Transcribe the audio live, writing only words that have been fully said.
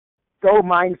Go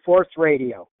Mind Force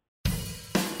Radio.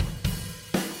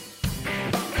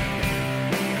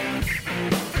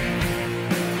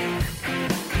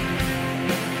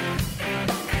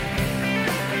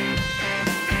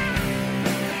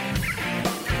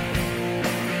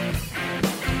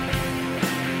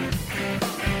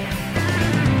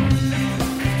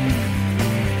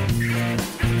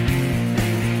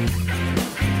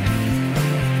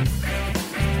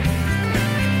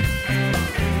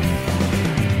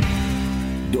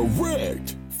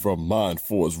 From Mind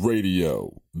Force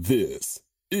Radio, this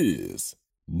is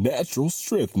Natural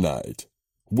Strength Night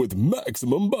with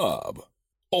Maximum Bob.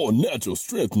 On Natural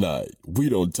Strength Night, we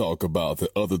don't talk about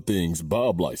the other things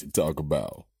Bob likes to talk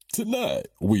about. Tonight,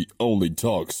 we only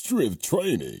talk strength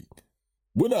training.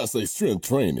 When I say strength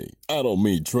training, I don't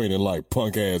mean training like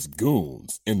punk-ass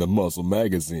goons in the muscle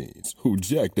magazines who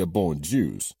jacked up on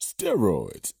juice,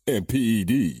 steroids, and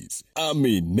PEDs. I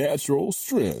mean natural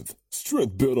strength.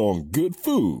 Strength built on good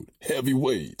food, heavy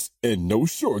weights, and no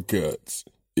shortcuts.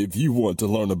 If you want to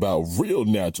learn about real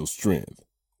natural strength,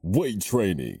 weight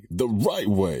training the right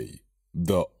way,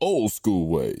 the old school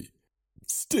way,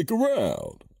 stick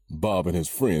around. Bob and his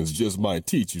friends just might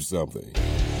teach you something.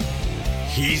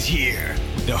 He's here,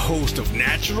 the host of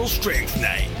Natural Strength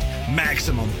Night,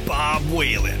 Maximum Bob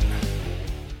Whalen.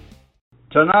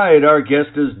 Tonight, our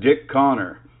guest is Dick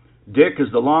Connor. Dick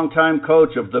is the longtime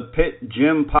coach of the Pitt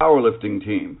Gym powerlifting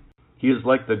team. He is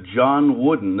like the John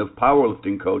Wooden of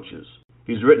powerlifting coaches.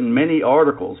 He's written many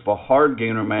articles for Hard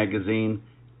Gainer magazine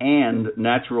and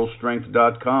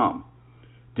naturalstrength.com.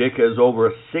 Dick has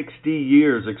over 60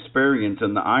 years experience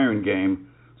in the iron game,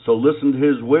 so listen to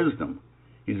his wisdom.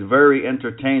 He's very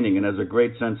entertaining and has a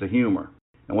great sense of humor.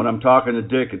 And when I'm talking to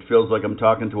Dick, it feels like I'm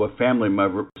talking to a family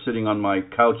member sitting on my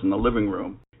couch in the living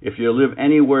room. If you live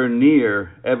anywhere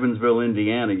near Evansville,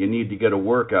 Indiana, you need to get a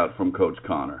workout from Coach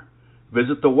Connor.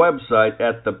 Visit the website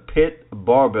at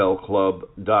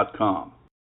thepittbarbellclub.com.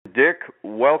 Dick,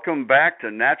 welcome back to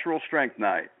Natural Strength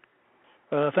Night.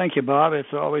 Thank you, Bob.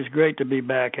 It's always great to be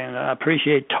back, and I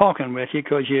appreciate talking with you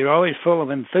because you're always full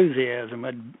of enthusiasm.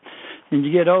 When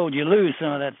you get old, you lose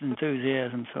some of that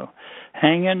enthusiasm, so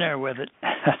hang in there with it.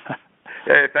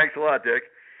 Hey, thanks a lot, Dick.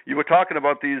 You were talking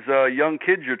about these young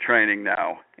kids you're training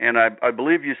now, and I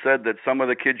believe you said that some of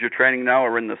the kids you're training now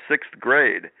are in the 6th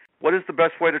grade. What is the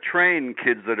best way to train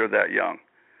kids that are that young?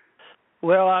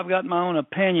 Well, I've got my own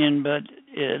opinion, but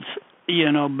it's,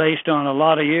 based on a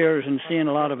lot of years and seeing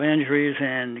a lot of injuries,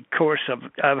 and, of course,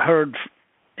 I've heard,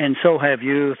 and so have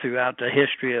you, throughout the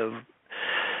history of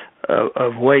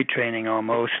weight training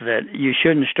almost, that you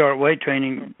shouldn't start weight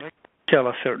training till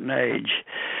a certain age.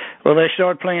 Well, they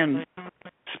start playing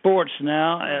sports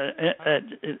now at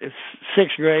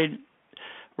 6th grade.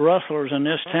 Wrestlers in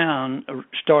this town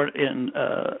start in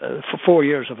for 4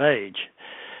 years of age.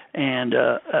 And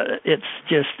it's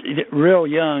just real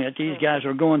young that these guys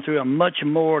are going through a much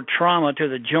more trauma to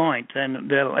the joint than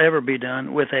that'll ever be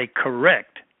done with a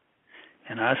correct,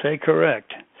 and I say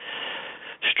correct,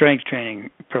 strength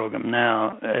training program.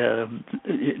 Now,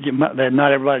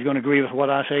 not everybody's going to agree with what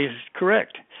I say is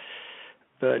correct,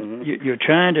 but you're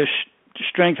trying to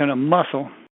strengthen a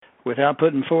muscle without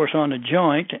putting force on the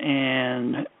joint,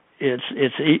 and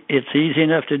it's easy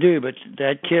enough to do, but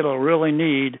that kid will really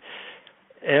need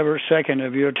every second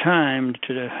of your time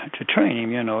to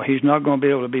train him. He's not going to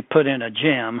be able to be put in a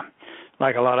gym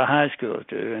like a lot of high schools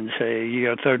do and say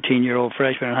you're a 13-year-old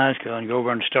freshman in high school and go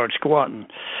over and start squatting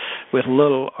with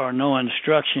little or no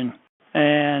instruction.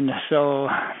 And so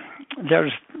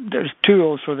there's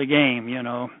tools for the game,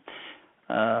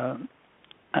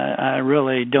 I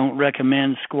really don't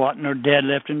recommend squatting or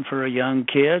deadlifting for a young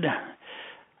kid.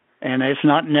 And it's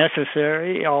not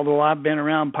necessary, although I've been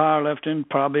around powerlifting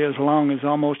probably as long as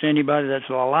almost anybody that's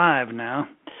alive now.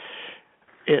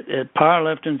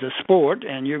 Powerlifting's a sport,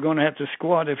 and you're going to have to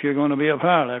squat if you're going to be a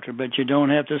powerlifter, but you don't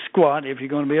have to squat if you're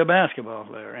going to be a basketball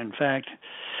player. In fact,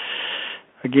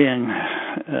 again,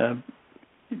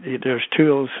 there's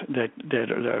tools that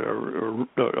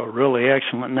are really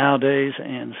excellent nowadays,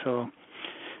 and so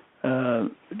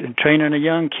training a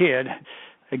young kid,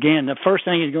 again, the first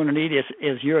thing he's going to need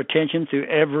is your attention to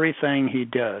everything he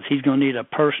does. He's going to need a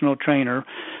personal trainer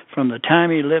from the time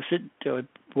he lifts it till he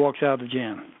walks out of the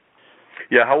gym.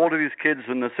 Yeah, how old are these kids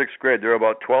in the 6th grade? They're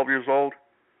about 12 years old?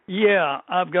 Yeah,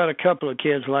 I've got a couple of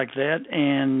kids like that,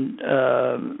 and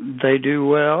they do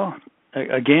well.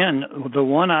 Again, the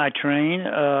one I train,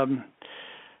 a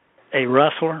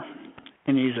wrestler,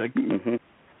 and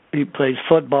he plays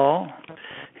football.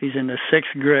 He's in the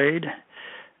 6th grade.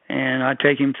 And I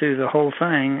take him through the whole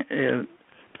thing,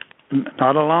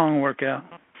 not a long workout,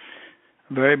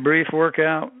 very brief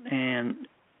workout, and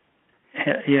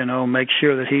make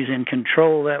sure that he's in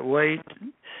control of that weight,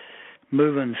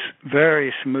 moving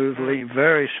very smoothly,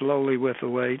 very slowly with the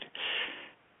weight,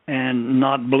 and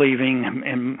not believing.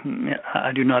 And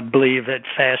I do not believe that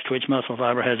fast twitch muscle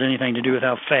fiber has anything to do with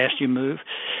how fast you move.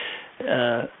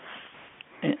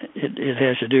 It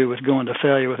has to do with going to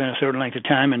failure within a certain length of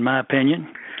time, in my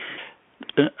opinion.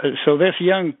 So this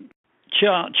young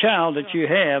child that you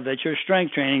have, that you're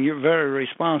strength training, you're very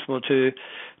responsible to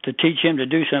teach him to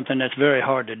do something that's very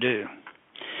hard to do.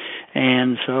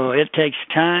 And so it takes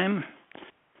time,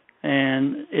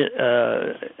 and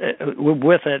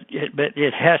with it,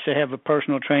 it has to have a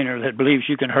personal trainer that believes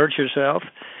you can hurt yourself,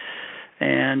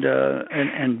 and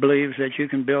believes that you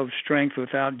can build strength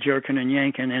without jerking and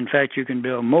yanking. In fact, you can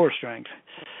build more strength.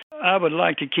 I would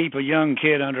like to keep a young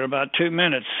kid under about 2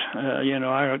 minutes.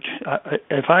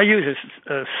 If I use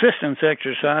a assistance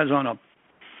exercise on a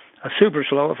super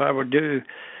slow, if I were to do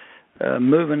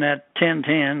moving that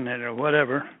 10-10 or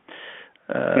whatever,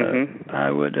 I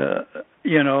would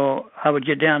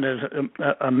get down to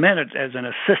a minute as an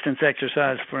assistance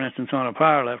exercise, for instance, on a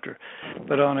powerlifter.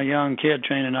 But on a young kid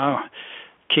training, I'll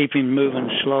keep him moving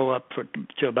slow up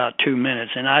to about 2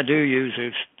 minutes. And I do use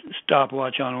a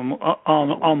stopwatch on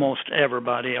almost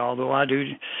everybody, although I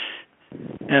do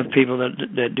have people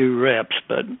that do reps,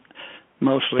 but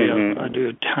mostly I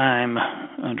do time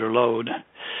under load.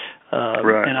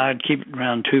 Right. And I'd keep it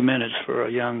around 2 minutes for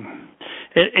a young.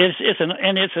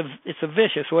 It's a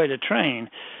vicious way to train.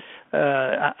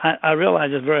 I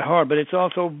realize it's very hard, but it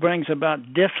also brings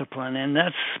about discipline, and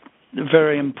that's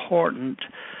very important.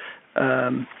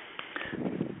 I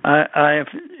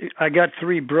got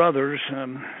 3 brothers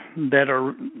that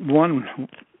are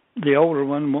the older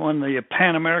one won the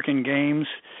Pan American Games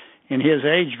in his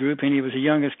age group, and he was the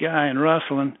youngest guy in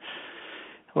wrestling.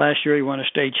 Last year he won a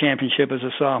state championship as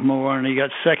a sophomore, and he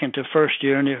got second to first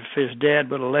year, and if his dad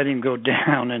would have let him go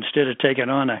down instead of taking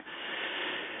on a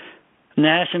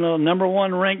national, number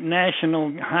 1 ranked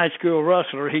national high school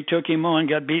wrestler, he took him on,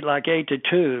 got beat like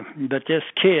 8-2. But this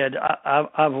kid,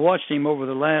 I've watched him over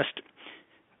the last,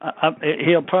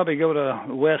 he'll probably go to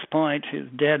West Point. His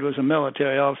dad was a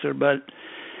military officer, but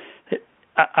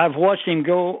I've watched him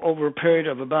go over a period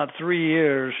of about 3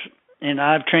 years, and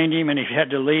I've trained him, and he had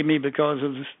to leave me because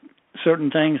of certain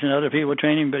things, and other people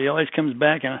train him, but he always comes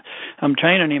back, and I'm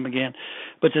training him again.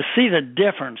 But to see the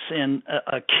difference in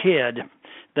a kid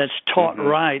that's taught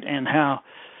right and how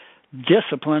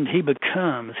disciplined he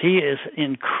becomes, he is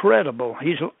incredible.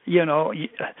 He's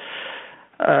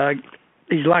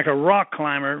like a rock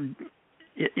climber,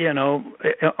 in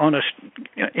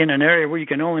an area where you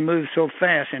can only move so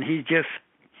fast, and he's just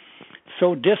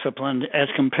so disciplined as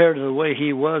compared to the way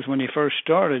he was when he first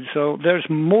started. So there's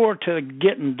more to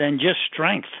getting than just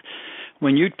strength.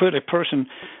 When you put a person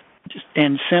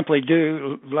and simply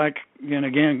do, like,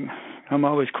 again, I'm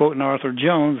always quoting Arthur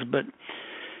Jones, but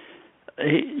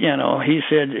he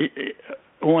said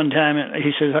one time,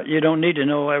 he says, you don't need to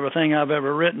know everything I've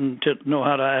ever written to know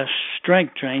how to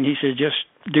strength train. He said, just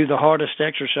do the hardest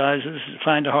exercises,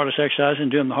 find the hardest exercise and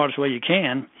do them the hardest way you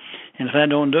can. And if that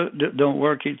don't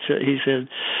work, he said,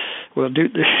 well,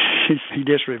 he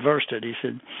just reversed it. He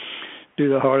said, do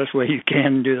the hardest way you can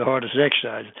and do the hardest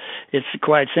exercise. It's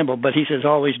quite simple, but he says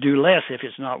always do less if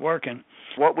it's not working.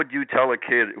 What would you tell a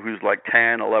kid who's like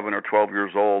 10, 11, or 12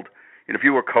 years old, and if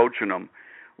you were coaching them,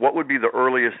 what would be the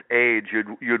earliest age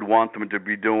you'd want them to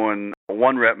be doing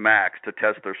 1 rep max to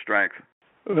test their strength?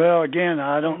 Well, again,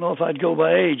 I don't know if I'd go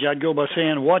by age. I'd go by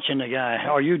watching the guy.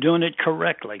 Are you doing it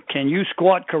correctly? Can you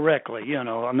squat correctly?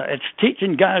 It's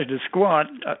teaching guys to squat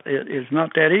is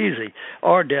not that easy,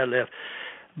 or deadlift.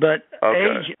 But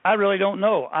age, I really don't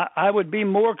know. I would be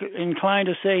more inclined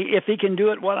to say if he can do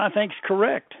it what I think is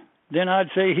correct, then I'd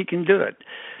say he can do it.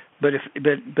 But at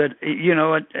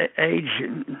age,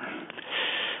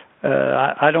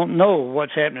 I don't know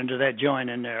what's happening to that joint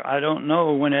in there. I don't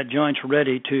know when that joint's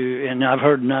ready to. And I've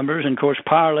heard numbers, and of course,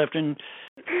 powerlifting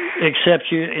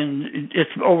accepts you. And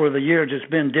it's over the years, it's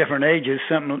been different ages.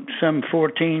 Some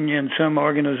 14 in some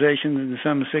organizations, and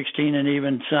some 16, and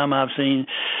even some I've seen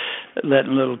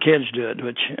letting little kids do it,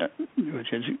 which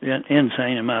is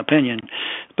insane in my opinion.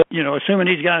 But assuming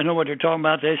these guys know what they're talking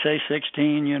about, they say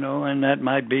 16, and that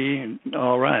might be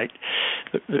all right.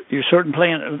 But you're certainly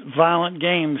playing violent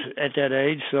games at that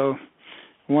age, so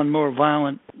one more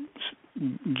violent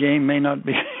game may not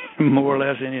be more or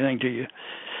less anything to you.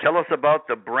 Tell us about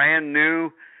the brand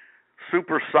new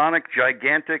supersonic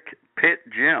gigantic pit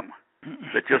gym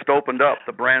that just opened up,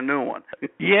 the brand new one.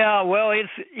 Yeah, well,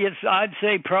 it's I'd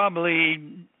say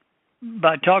probably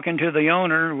by talking to the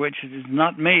owner, which is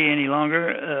not me any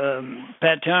longer,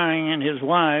 Pat Tiring and his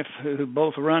wife, who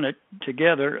both run it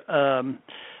together, that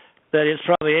it's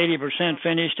probably 80%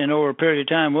 finished and over a period of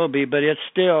time will be, but it's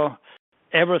still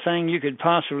everything you could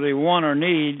possibly want or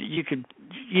need. You could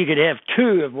have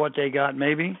two of what they got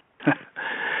maybe.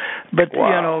 But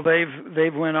wow.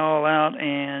 They've went all out,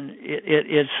 and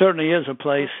it certainly is a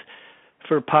place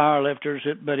for powerlifters,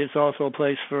 but it's also a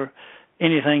place for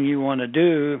anything you want to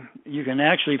do. You can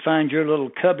actually find your little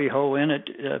cubby hole in it,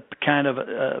 kind of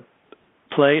a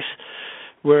place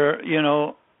where you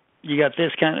got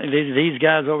this kind of these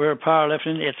guys over here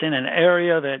powerlifting. It's in an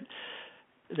area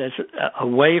that's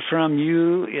away from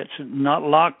you. It's not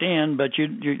locked in, but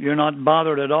you're not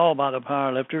bothered at all by the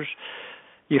powerlifters.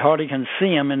 You hardly can see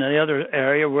them in the other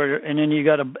area and then you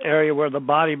got an area where the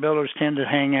bodybuilders tend to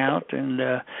hang out, and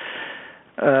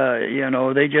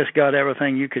they just got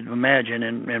everything you could imagine,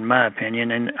 in my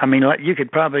opinion. And I mean, you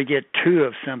could probably get two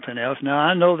of something else. Now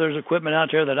I know there's equipment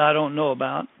out there that I don't know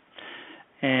about,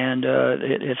 and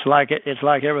it's like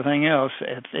everything else.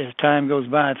 As time goes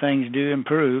by, things do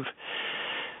improve.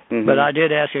 Mm-hmm. But I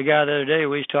did ask a guy the other day.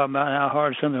 We was talking about how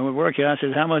hard something would work. I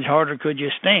said, "How much harder could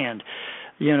you stand?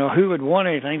 Who would want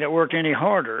anything that worked any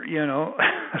harder?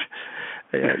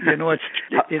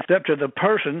 It's up to the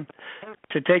person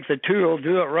to take the tool,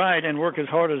 do it right, and work as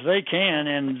hard as they can,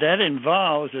 and that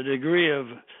involves a degree of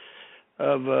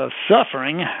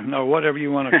suffering, or whatever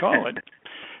you want to call it."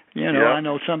 Yep. I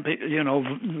know some people,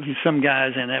 some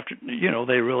guys, and after,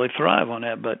 they really thrive on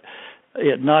that, but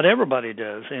not everybody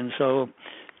does. And so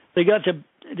they got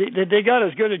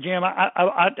as good a gym.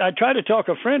 I tried to talk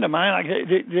a friend of mine.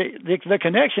 The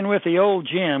connection with the old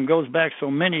gym goes back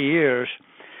so many years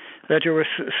that there was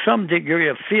some degree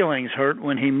of feelings hurt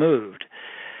when he moved.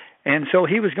 And so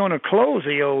he was going to close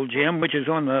the old gym, which is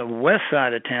on the west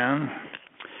side of town,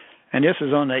 and this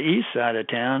is on the east side of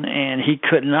town, and he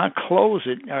could not close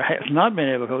it, or has not been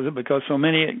able to close it, because so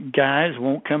many guys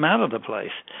won't come out of the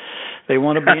place. They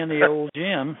want to be in the old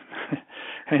gym,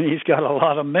 and he's got a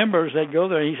lot of members that go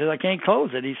there. He says, "I can't close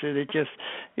it." He said, "It just,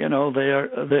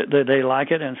 they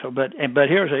like it." And so, but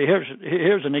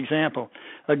here's an example.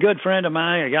 A good friend of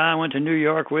mine, a guy I went to New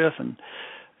York with,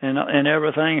 and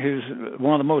everything, who's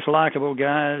one of the most likable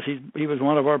guys. He was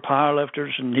one of our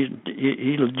powerlifters, and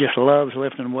he just loves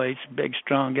lifting weights. Big,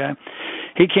 strong guy.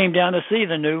 He came down to see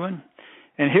the new one,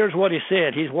 and here's what he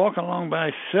said. He's walking along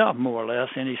by himself, more or less,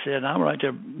 and he said, I'm right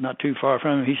there, not too far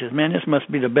from him. He says, "Man, this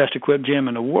must be the best equipped gym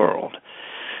in the world."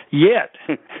 Yet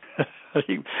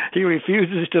he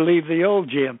refuses to leave the old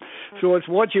gym. So it's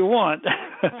what you want.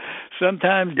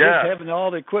 Sometimes just having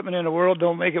all the equipment in the world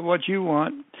don't make it what you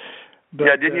want.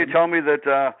 But, didn't you tell me that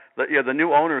the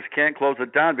new owners can't close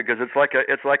it down because it's like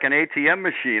an ATM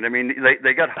machine? I mean,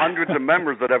 they got hundreds of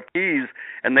members that have keys,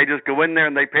 and they just go in there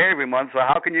and they pay every month. So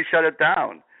how can you shut it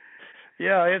down?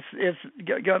 Yeah, it's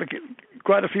got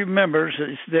quite a few members,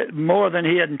 more than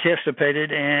he had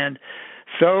anticipated, and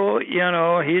so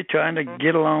he's trying to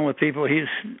get along with people. He's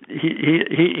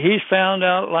found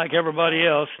out, like everybody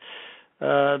else,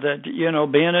 that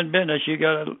being in business, you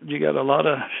got a lot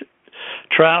of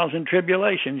trials and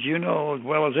tribulations, as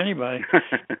well as anybody.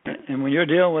 And when you're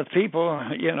dealing with people,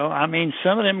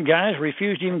 some of them guys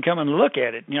refuse to even come and look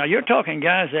at it. You're talking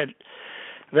guys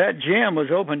that gym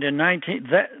was opened in that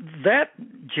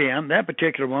gym, that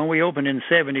particular one, we opened in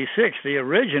 76. The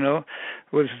original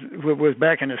was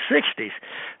back in the 60s,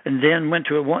 and then went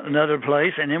to another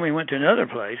place, and then we went to another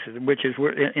place, which is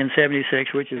where in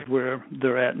 76, which is where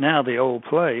they're at now, the old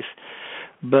place.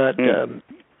 But you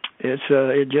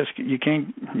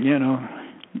can't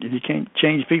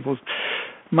change people's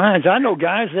minds. I know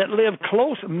guys that live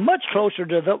much closer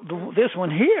to this one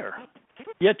here,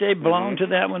 yet they belong to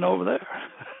that one over there.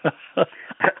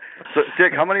 So,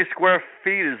 Dick, how many square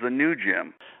feet is the new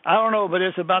gym? I don't know, but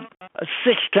it's about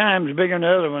 6 times bigger than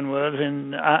the other one was,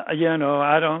 and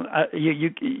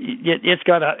it's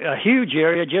got a huge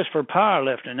area just for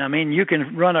powerlifting. I mean, you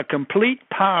can run a complete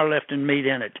powerlifting meet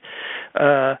in it.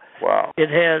 Wow! It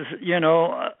has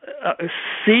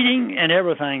seating and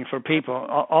everything for people.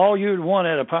 All you'd want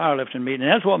at a powerlifting meet, and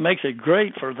that's what makes it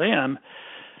great for them,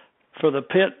 for the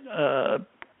pit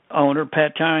owner,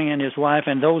 Pat Tiring, and his wife,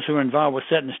 and those who are involved with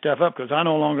setting stuff up, because I'm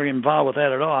no longer involved with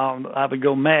that at all. I would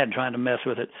go mad trying to mess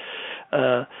with it,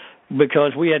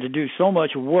 because we had to do so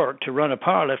much work to run a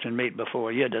powerlifting meet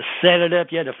before. You had to set it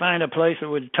up, you had to find a place that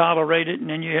would tolerate it, and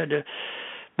then you had to.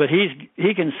 But he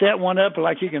can set one up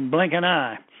like you can blink an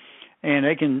eye, and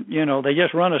they can, they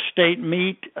just run a state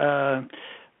meet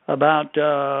about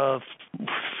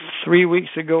 3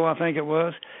 weeks ago, I think it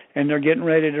was, and they're getting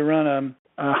ready to run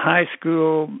a high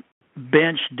school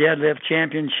bench deadlift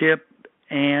championship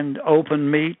and open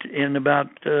meet in about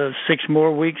 6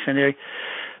 more weeks, and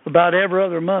about every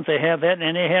other month they have that,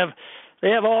 and they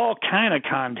have all kind of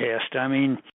contests. I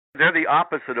mean, they're the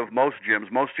opposite of most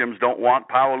gyms. Most gyms don't want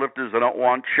powerlifters. They don't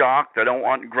want shock. They don't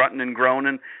want grunting and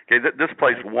groaning. Okay, this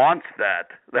place wants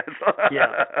that.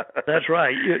 Yeah, that's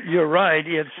right. You're right.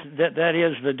 That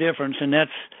is the difference, and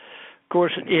that's, of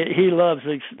course, he loves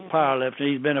the powerlifting.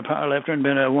 He's been a powerlifter and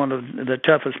been one of the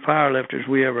toughest powerlifters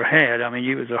we ever had. I mean,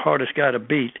 he was the hardest guy to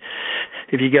beat.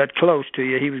 If he got close to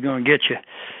you, he was going to get you.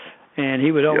 And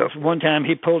he would always, One time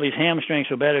he pulled his hamstring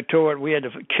so bad it tore it, we had to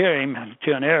carry him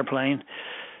to an airplane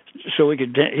so we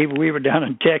could. We were down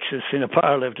in Texas in a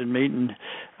powerlifting meeting.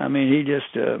 I mean, he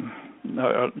just, I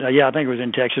think it was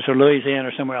in Texas or Louisiana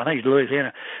or somewhere. I think it's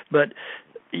Louisiana, but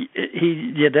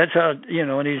that's how,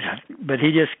 but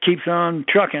he just keeps on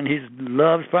trucking. He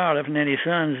loves powerlifting, and his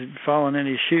son's falling in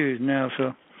his shoes now.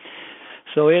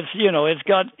 So it's, it's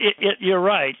got. You're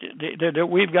right.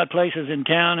 We've got places in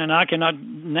town, and I cannot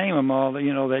name them all.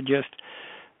 That just.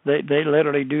 They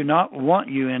literally do not want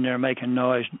you in there making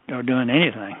noise or doing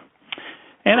anything.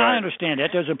 And right. I understand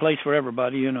that. There's a place for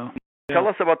everybody, Tell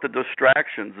us about the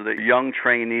distractions that young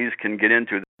trainees can get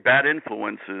into, bad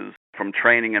influences from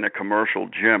training in a commercial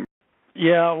gym.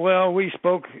 Yeah, well, we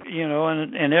spoke,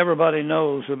 and everybody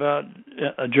knows about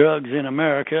drugs in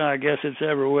America. I guess it's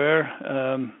everywhere.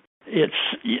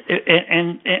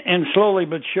 And slowly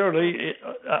but surely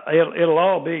it'll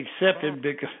all be accepted,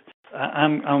 because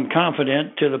I'm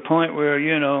confident to the point where,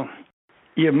 you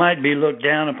might be looked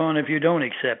down upon if you don't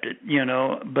accept it,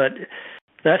 but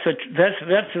that's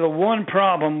the one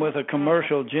problem with a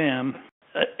commercial gym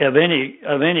of any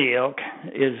ilk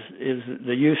is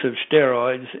the use of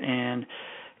steroids. And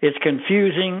it's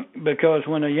confusing because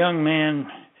when a young man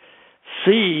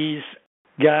sees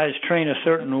guys train a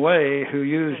certain way who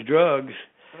use drugs,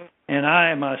 and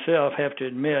I myself have to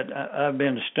admit I've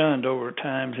been stunned over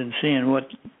times in seeing what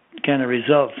kind of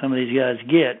results some of these guys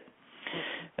get.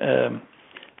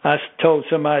 I told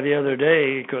somebody the other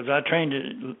day, because I trained it,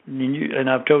 and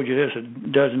I've told you this a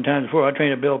dozen times before, I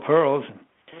trained at Bill Pearl's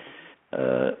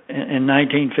in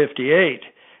 1958,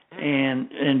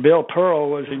 and Bill Pearl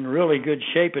was in really good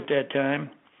shape at that time,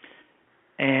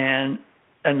 and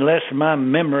unless my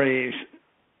mind,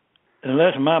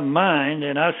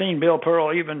 and I've seen Bill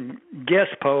Pearl even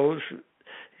guest pose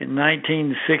in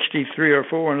 1963 or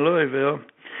 4 in Louisville,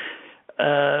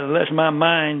 unless my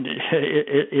mind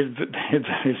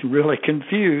is really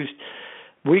confused,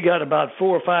 we got about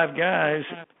 4 or 5 guys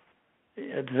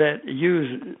that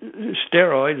use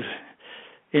steroids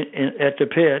at the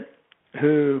pit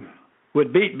who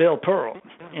would beat Bill Pearl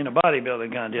in a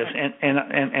bodybuilding contest.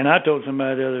 And I told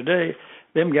somebody the other day,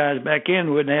 them guys back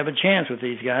in wouldn't have a chance with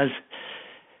these guys.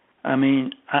 I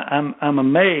mean, I'm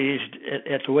amazed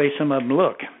at the way some of them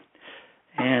look,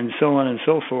 and so on and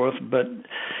so forth. But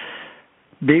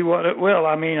be what it will.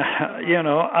 I mean,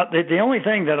 the only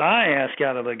thing that I ask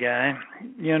out of a guy,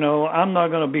 I'm not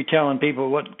going to be telling people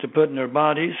what to put in their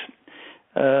bodies.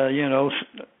 I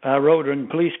rode in a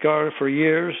police car for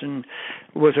years and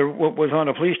was on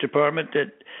a police department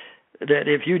that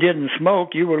if you didn't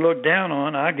smoke, you were looked down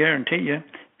on. I guarantee you,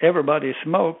 everybody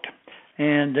smoked,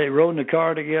 and they rode in the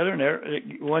car together, and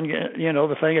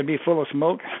the thing would be full of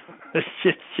smoke. It's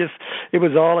just it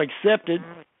was all accepted.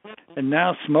 And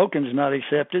now smoking's not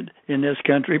accepted in this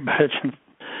country, but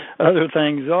other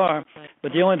things are.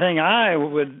 But the only thing I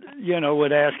would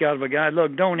ask out of a guy,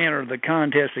 look, don't enter the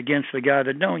contest against the guy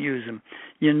that don't use them.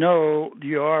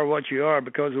 You are what you are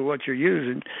because of what you're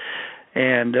using.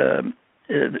 And,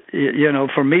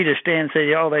 for me to stand and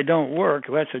say, they don't work,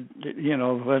 that's a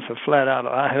flat out.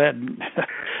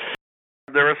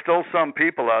 There are still some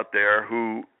people out there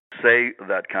who say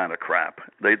that kind of crap.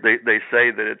 They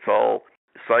say that it's all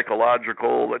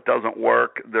psychological, it doesn't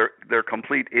work. They're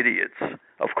complete idiots.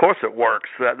 Of course it works.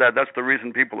 That's the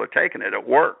reason people are taking it. It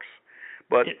works.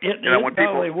 But it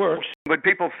probably works. When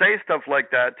people say stuff like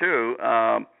that too,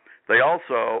 they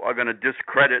also are going to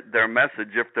discredit their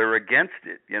message if they're against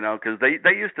it, because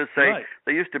they used to say, right.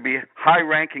 They used to be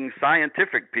high-ranking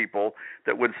scientific people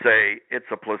that would say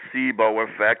it's a placebo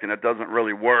effect and it doesn't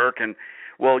really work. And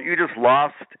well, you just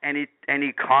lost any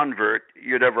convert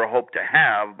you'd ever hope to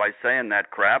have by saying that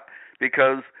crap,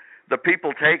 because the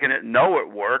people taking it know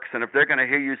it works, and if they're going to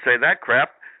hear you say that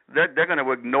crap, they're going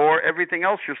to ignore everything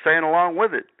else you're saying along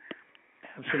with it.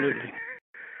 Absolutely.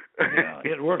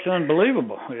 It works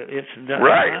unbelievable. It's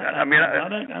right.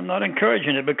 I'm not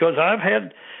encouraging it, because I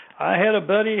had a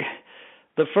buddy,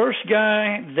 the first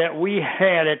guy that we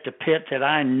had at the pit that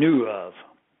I knew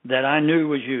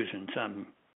was using something.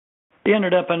 He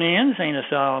ended up in the insane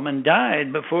asylum and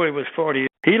died before he was 40.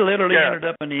 He literally ended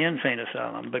up in the insane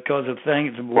asylum because of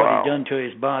things, what he'd done to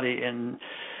his body. And,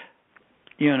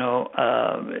 you know,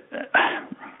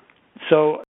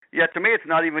 so... Yeah, to me it's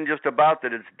not even just about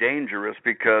that it's dangerous,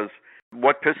 because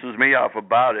what pisses me off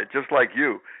about it, just like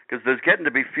you, because there's getting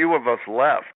to be few of us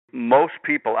left. Most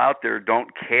people out there don't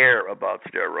care about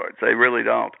steroids. They really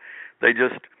don't. They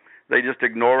just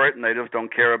ignore it, and they just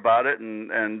don't care about it,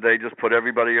 and they just put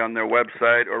everybody on their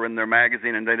website or in their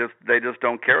magazine, and they just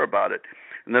don't care about it.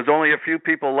 And there's only a few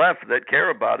people left that care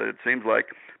about it seems like.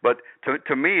 But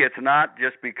to me, it's not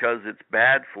just because it's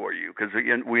bad for you, because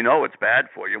we know it's bad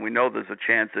for you. We know there's a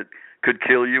chance it could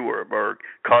kill you or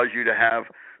cause you to have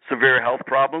severe health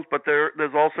problems, but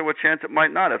there's also a chance it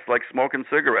might not. It's like smoking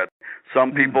cigarettes.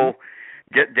 Some people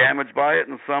get damaged by it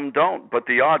and some don't, but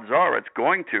the odds are it's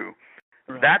going to.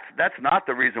 Right. That's not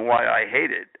the reason why I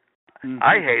hate it.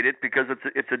 I hate it because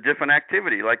it's a different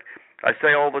activity. Like I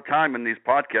say all the time in these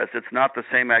podcasts, it's not the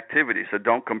same activity, so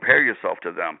don't compare yourself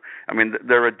to them. I mean,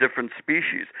 they're a different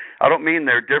species. I don't mean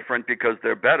they're different because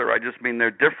they're better. I just mean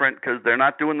they're different because they're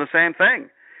not doing the same thing.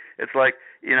 It's like,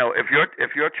 you know, if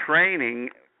you're training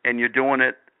and you're doing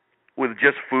it with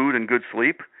just food and good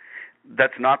sleep,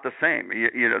 that's not the same.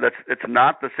 You know, it's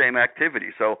not the same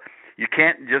activity. So you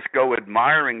can't just go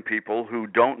admiring people who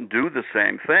don't do the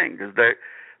same thing, because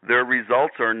their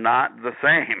results are not the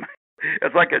same.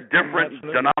 It's like a different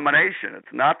denomination.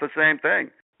 It's not the same thing.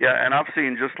 Yeah, and I've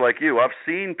seen, just like you, I've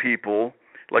seen people,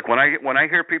 like when I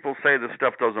hear people say this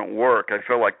stuff doesn't work, I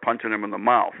feel like punching them in the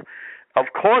mouth. Of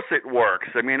course it works.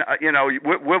 I mean, you know,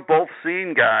 we've both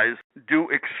seen guys do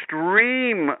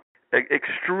extreme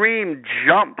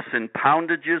jumps in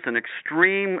poundages and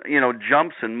extreme, you know,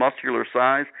 jumps in muscular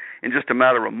size in just a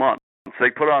matter of months.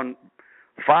 They put on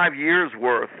 5 years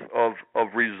worth of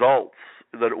results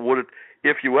that it would,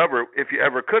 if you ever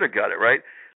could have got it, right?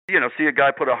 You know, see a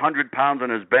guy put 100 pounds on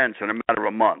his bench in a matter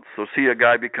of months. So see a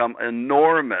guy become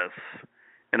enormous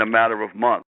in a matter of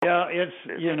months. Yeah, it's,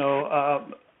 you know,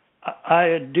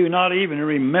 I do not even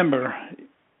remember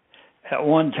at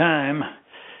one time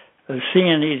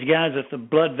seeing these guys with the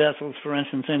blood vessels, for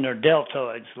instance, in their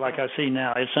deltoids, like I see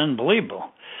now. It's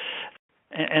unbelievable.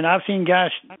 And I've seen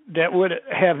guys that would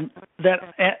have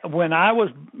that when I was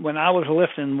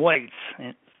lifting weights,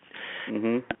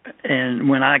 and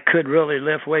when I could really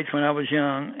lift weights when I was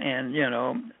young, and you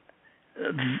know,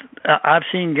 I've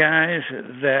seen guys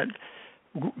that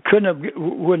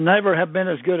would never have been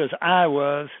as good as I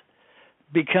was,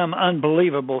 become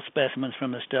unbelievable specimens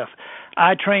from the stuff.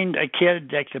 I trained a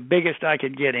kid that's the biggest I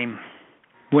could get him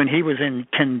when he was in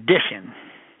condition,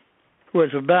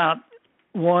 was about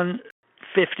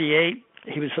 158.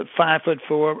 He was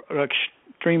 5'4",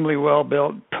 extremely well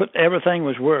built. Everything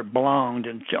was where it belonged.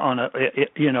 And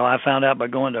you know, I found out by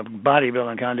going to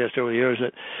bodybuilding contests over the years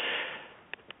that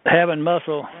having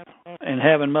muscle and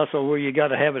having muscle where you got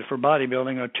to have it for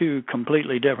bodybuilding are two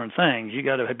completely different things. You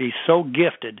got to be so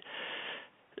gifted,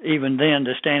 even then,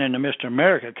 to stand in the Mr.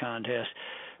 America contest.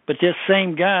 But this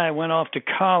same guy went off to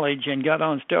college and got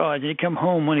on steroids, and he come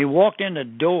home. When he walked in the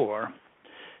door,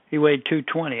 he weighed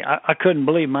 220. I couldn't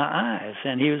believe my eyes,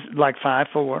 and he was like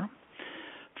 5'4",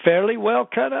 fairly well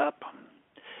cut up.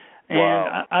 And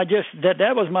wow. I just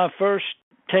that was my first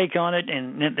take on it,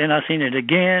 and then I seen it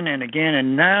again and again,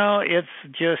 and now it's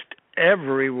just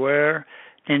everywhere,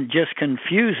 and just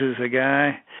confuses a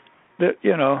guy that,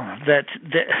 you know, that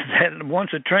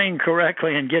wants to train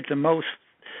correctly and get the most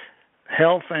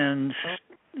health and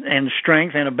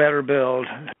strength and a better build.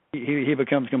 He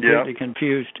becomes completely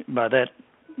confused by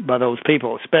those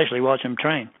people, especially watch them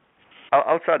train.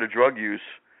 Outside of drug use,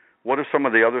 what are some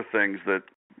of the other things that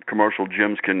commercial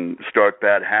gyms can start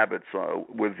bad habits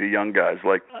with the young guys?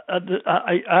 Like,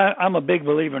 I'm a big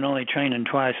believer in only training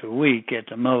twice a week at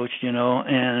the most, you know.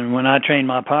 And when I train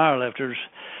my powerlifters,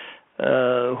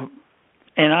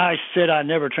 and I said I'd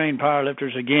never train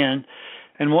powerlifters again.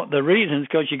 And what the reason is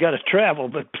because you got to travel.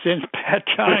 But since Pat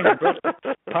China brought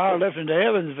powerlifting to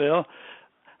Evansville,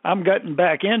 I'm getting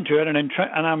back into it, and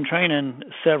I'm training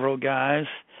several guys.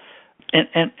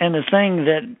 And the thing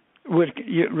that would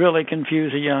really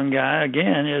confuse a young guy,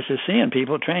 again, is to seeing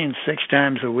people train 6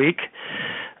 times a week,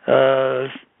 5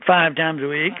 times a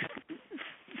week,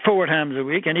 4 times a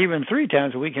week, and even 3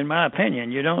 times a week, in my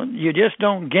opinion. You just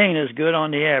don't gain as good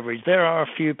on the average. There are a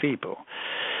few people.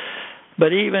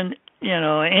 But even, you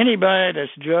know, anybody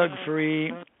that's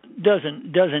drug-free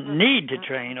doesn't need to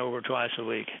train over twice a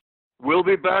week. We'll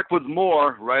be back with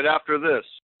more right after this.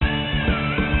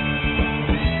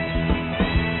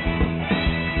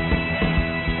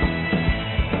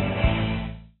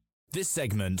 This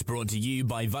segment brought to you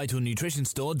by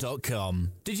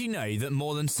VitalNutritionStore.com. Did you know that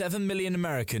more than 7 million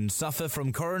Americans suffer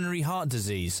from coronary heart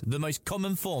disease, the most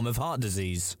common form of heart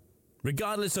disease?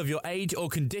 Regardless of your age or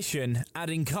condition,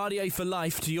 adding Cardio for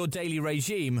Life to your daily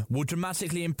regime will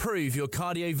dramatically improve your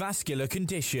cardiovascular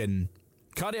condition.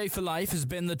 Cardio for Life has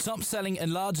been the top-selling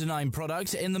L-arginine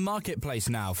product in the marketplace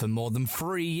now for more than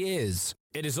 3 years.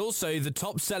 It is also the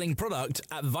top-selling product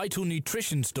at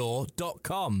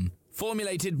VitalNutritionStore.com.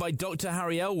 Formulated by Dr.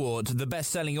 Harry Elwart, the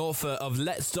best-selling author of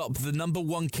Let's Stop the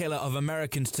 #1 Killer of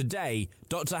Americans Today,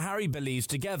 Dr. Harry believes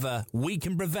together we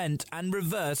can prevent and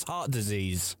reverse heart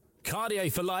disease. Cardio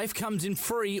for Life comes in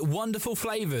 3 wonderful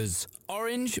flavors: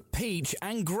 orange, peach,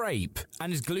 and grape,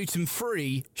 and is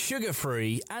gluten-free,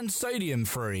 sugar-free, and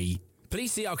sodium-free.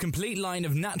 Please see our complete line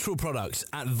of natural products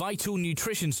at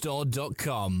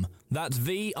VitalNutritionStore.com. That's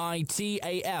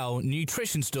VITAL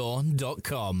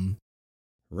Nutritionstore.com.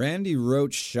 Randy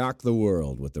Roach shocked the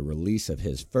world with the release of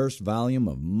his first volume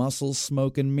of Muscle,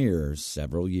 Smoke, and Mirrors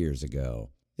several years ago.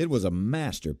 It was a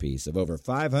masterpiece of over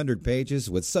 500 pages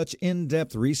with such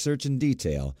in-depth research and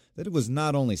detail that it was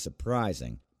not only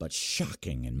surprising, but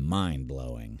shocking and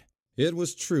mind-blowing. It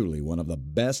was truly one of the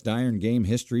best Iron Game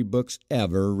history books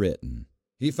ever written.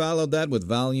 He followed that with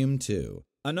Volume 2,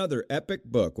 another epic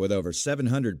book with over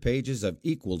 700 pages of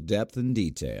equal depth and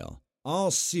detail.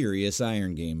 All serious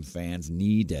Iron Game fans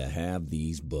need to have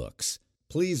these books.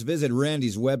 Please visit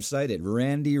Randy's website at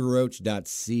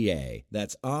randyroach.ca.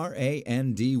 That's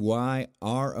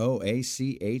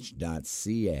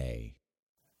RANDYROACH.ca.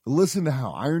 Listen to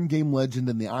how Iron Game legend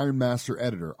and the Iron Master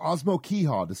editor Osmo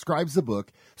Kehaw describes the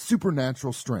book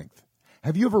Supernatural Strength.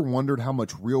 Have you ever wondered how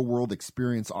much real-world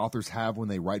experience authors have when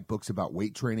they write books about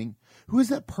weight training? Who is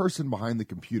that person behind the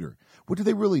computer? What do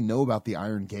they really know about the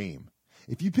Iron Game?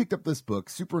 If you picked up this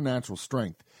book, Supernatural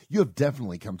Strength, you have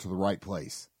definitely come to the right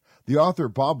place. The author,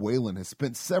 Bob Whalen, has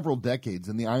spent several decades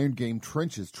in the Iron Game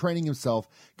trenches training himself,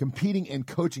 competing and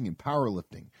coaching in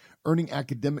powerlifting, earning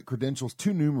academic credentials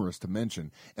too numerous to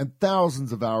mention, and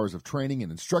thousands of hours of training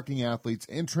and instructing athletes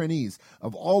and trainees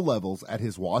of all levels at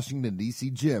his Washington,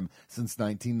 D.C. gym since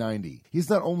 1990.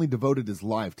 He's not only devoted his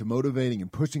life to motivating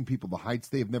and pushing people to heights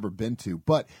they have never been to,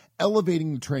 but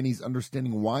elevating the trainees'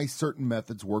 understanding why certain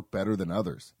methods work better than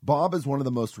others. Bob is one of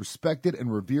the most respected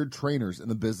and revered trainers in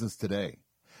the business today.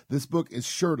 This book is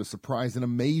sure to surprise and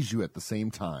amaze you at the same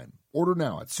time. Order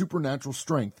now at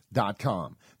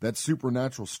supernaturalstrength.com. That's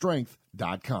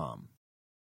supernaturalstrength.com.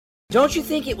 Don't you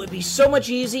think it would be so much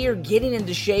easier getting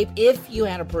into shape if you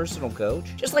had a personal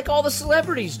coach? Just like all the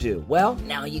celebrities do. Well,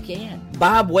 now you can.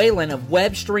 Bob Whalen of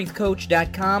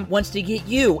WebStrengthCoach.com wants to get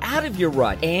you out of your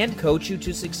rut and coach you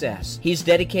to success. He's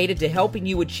dedicated to helping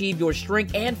you achieve your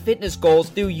strength and fitness goals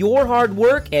through your hard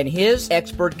work and his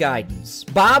expert guidance.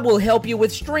 Bob will help you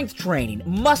with strength training,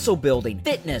 muscle building,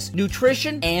 fitness,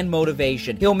 nutrition, and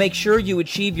motivation. He'll make sure you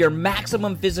achieve your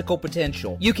maximum physical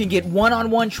potential. You can get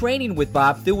one-on-one training with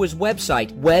Bob through his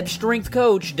website,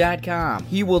 WebStrengthCoach.com.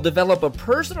 He will develop a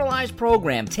personalized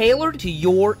program tailored to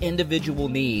your individual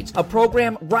needs. A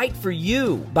program right for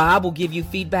you. Bob will give you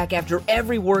feedback after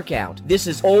every workout. This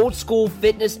is old school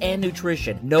fitness and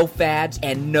nutrition. No fads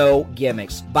and no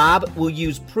gimmicks. Bob will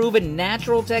use proven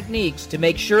natural techniques to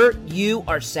make sure you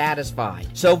are satisfied.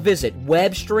 So visit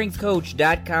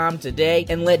WebStrengthCoach.com today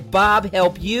and let Bob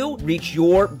help you reach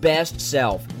your best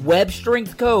self.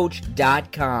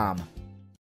 WebStrengthCoach.com.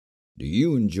 Do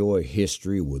you enjoy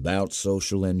history without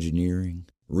social engineering?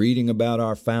 Reading about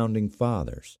our founding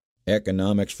fathers?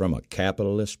 Economics from a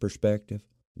capitalist perspective?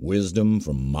 Wisdom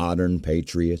from modern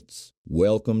patriots?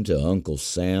 Welcome to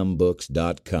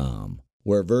UncleSamBooks.com,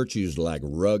 where virtues like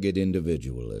rugged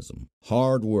individualism,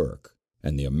 hard work,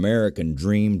 and the American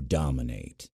dream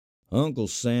dominate.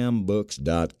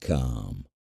 UncleSamBooks.com.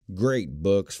 Great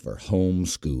books for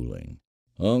homeschooling.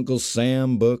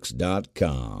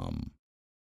 UncleSamBooks.com.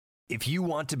 If you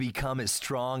want to become as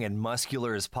strong and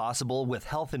muscular as possible with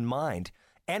health in mind,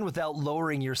 and without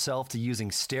lowering yourself to using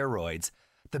steroids,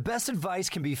 the best advice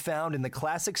can be found in the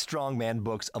classic strongman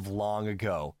books of long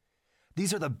ago.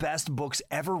 These are the best books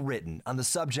ever written on the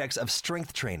subjects of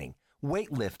strength training,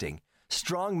 weightlifting,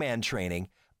 strongman training,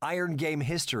 Iron Game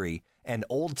history, and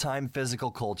old-time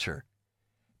physical culture.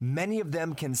 Many of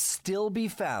them can still be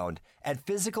found at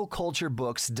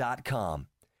physicalculturebooks.com.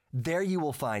 There you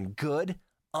will find good,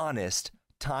 honest,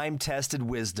 time-tested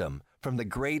wisdom from the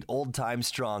great old-time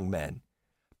strongmen.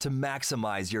 To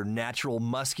maximize your natural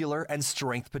muscular and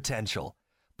strength potential,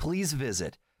 please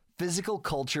visit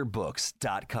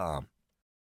physicalculturebooks.com.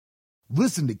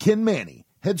 Listen to Ken Manny,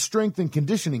 head strength and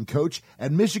conditioning coach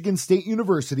at Michigan State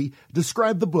University,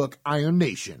 describe the book Iron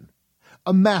Nation.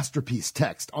 A masterpiece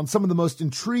text on some of the most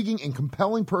intriguing and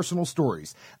compelling personal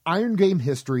stories, Iron Game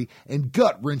history, and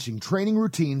gut-wrenching training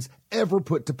routines ever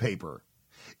put to paper.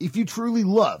 If you truly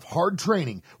love hard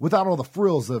training without all the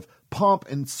frills of pomp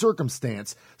and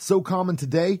circumstance so common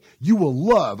today, you will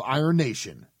love Iron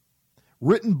Nation.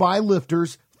 Written by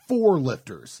lifters for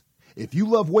lifters. If you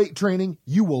love weight training,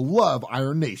 you will love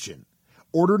Iron Nation.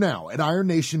 Order now at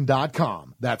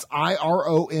ironnation.com. That's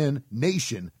IRON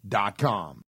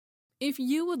Nation.com. If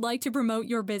you would like to promote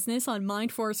your business on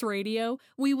Mindforce Radio,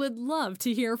 we would love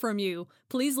to hear from you.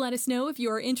 Please let us know if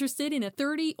you are interested in a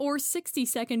 30 or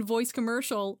 60-second voice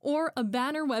commercial or a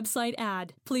banner website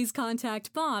ad. Please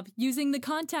contact Bob using the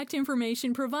contact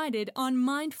information provided on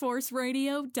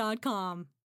mindforceradio.com.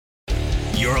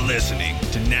 You're listening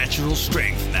to Natural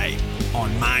Strength Night on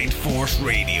Mindforce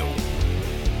Radio.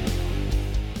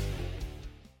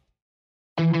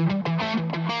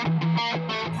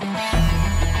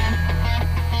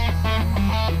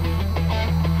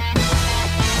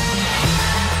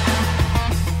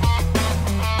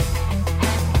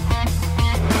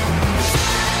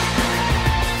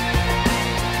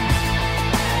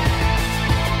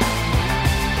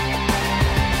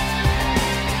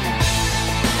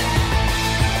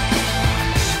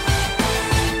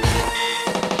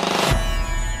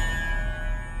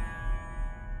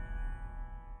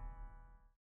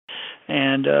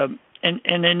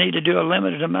 And they need to do a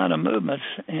limited amount of movements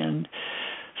and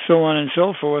so on and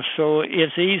so forth. So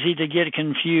it's easy to get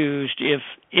confused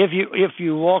if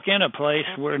you walk in a place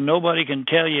where nobody can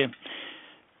tell you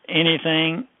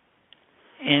anything,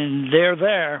 and they're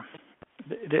there,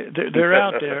 they're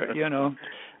out there, you know.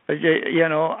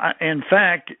 In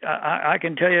fact, I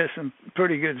can tell you some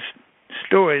pretty good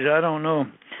stories. I don't know.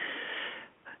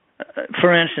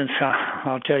 For instance,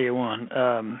 I'll tell you one.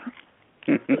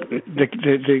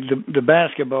 The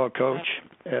basketball coach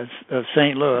of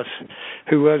St. Louis,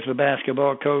 who was the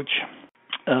basketball coach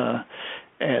at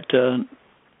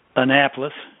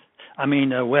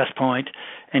West Point,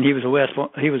 and he was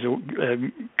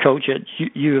a coach at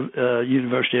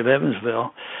University of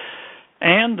Evansville,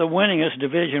 and the winningest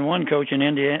Division I coach in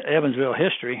Evansville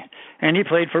history, and he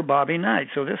played for Bobby Knight.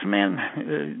 So this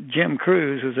man, Jim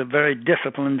Cruz, was a very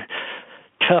disciplined,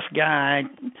 tough guy.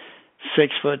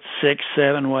 6'6",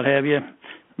 7", what have you,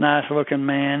 nice looking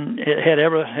man.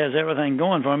 Has everything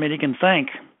going for him, and he can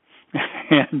think.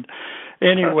 And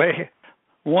anyway,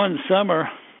 one summer,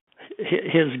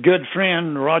 his good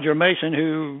friend Roger Mason,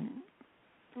 who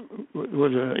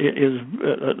was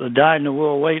a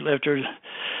dyed-in-the-wool weightlifter,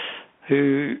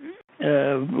 who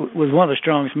was one of the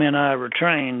strongest men I ever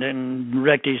trained, and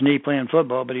wrecked his knee playing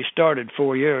football. But he started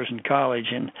 4 years in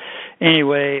college, and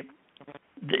anyway.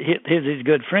 His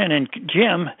good friend, and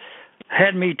Jim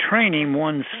had me train him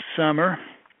one summer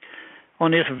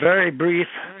on this very brief,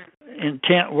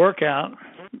 intent workout,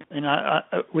 and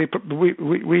we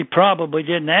probably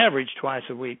did an average twice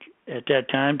a week at that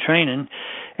time training,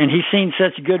 and he seen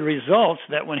such good results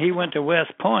that when he went to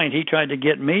West Point, he tried to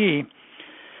get me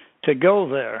to go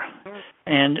there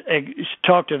and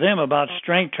talk to them about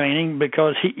strength training,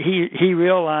 because he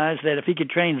realized that if he could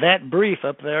train that brief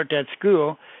up there at that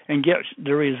school and get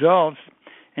the results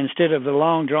instead of the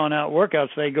long drawn-out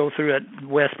workouts they go through at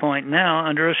West Point now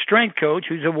under a strength coach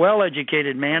who's a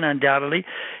well-educated man, undoubtedly,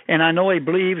 and I know he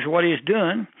believes what he's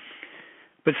doing,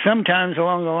 but sometimes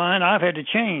along the line I've had to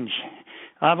change.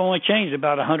 I've only changed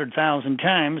about 100,000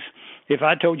 times. If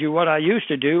I told you what I used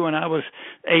to do when I was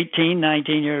 18,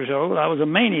 19 years old, I was a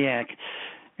maniac.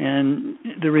 And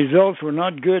the results were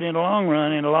not good in the long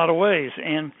run in a lot of ways.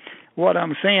 And what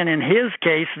I'm saying, in his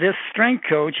case, this strength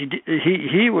coach,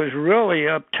 he was really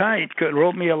uptight,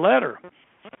 wrote me a letter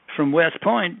from West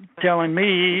Point telling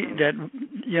me that,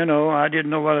 I didn't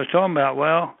know what I was talking about.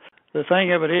 Well, the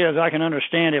thing of it is, I can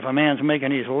understand if a man's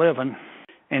making his living,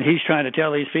 and he's trying to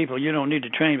tell these people, you don't need to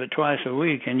train but twice a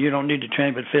week, and you don't need to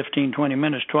train but 15, 20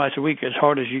 minutes twice a week as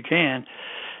hard as you can.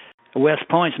 West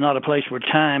Point's not a place where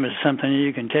time is something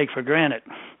you can take for granted.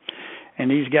 And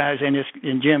these guys,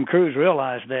 and Jim Cruz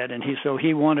realized that, and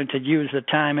he wanted to use the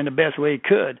time in the best way he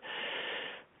could.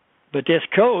 But this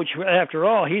coach, after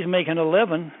all, he's making a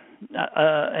living,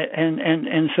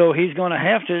 and so he's going to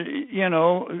have to,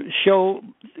 show.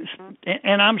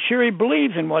 And I'm sure he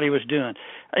believes in what he was doing.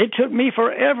 It took me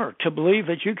forever to believe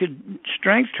that you could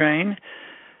strength train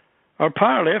or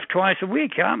power lift twice a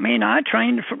week. I mean, I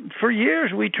trained for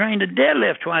years. We trained to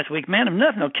deadlift twice a week. Man,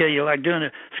 nothing will kill you like doing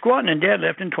a squatting and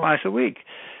deadlifting twice a week.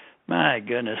 My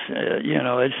goodness,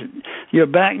 it's your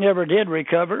back never did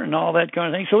recover and all that kind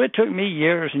of thing. So it took me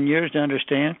years and years to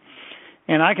understand.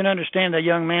 And I can understand the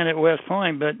young man at West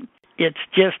Point, but it's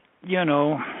just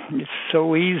it's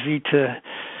so easy to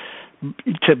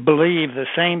believe the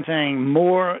same thing.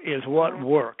 More is what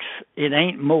works. It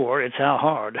ain't more, it's how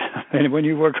hard. And when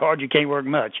you work hard, you can't work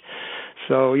much.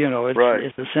 So,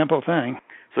 it's a simple thing.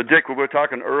 So, Dick, we were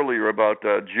talking earlier about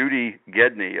Judy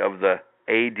Gedney of the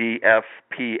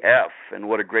ADFPF and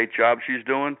what a great job she's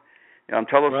doing.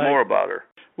 Tell us more about her.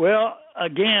 Well,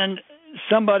 again,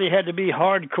 somebody had to be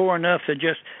hardcore enough to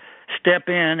just step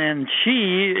in, and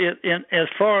she, as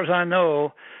far as I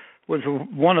know, was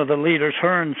one of the leaders,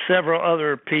 her and several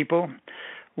other people.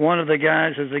 One of the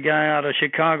guys is a guy out of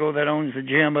Chicago that owns the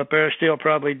gym up there, still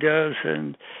probably does,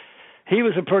 and he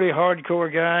was a pretty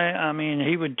hardcore guy. I mean,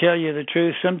 he would tell you the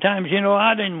truth. Sometimes,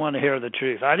 I didn't want to hear the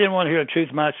truth. I didn't want to hear the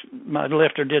truth. My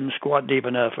lifter didn't squat deep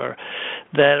enough, or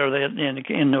that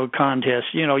in no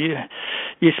contest. You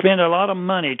spend a lot of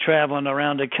money traveling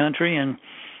around the country, and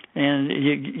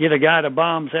you get a guy that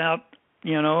bombs out,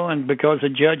 and because the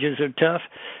judges are tough.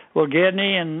 Well,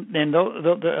 Gedney and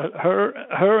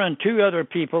her and two other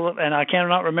people, and I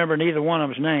cannot remember neither one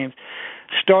of them's names,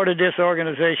 started this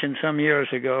organization some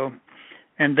years ago.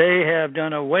 And they have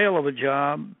done a whale of a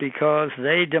job because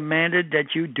they demanded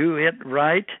that you do it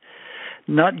right,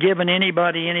 not giving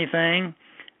anybody anything.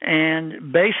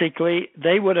 And basically,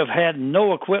 they would have had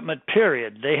no equipment,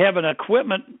 period. They have an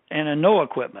equipment and a no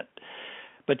equipment.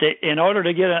 But in order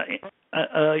to get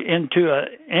into an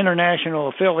international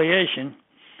affiliation,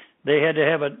 they had to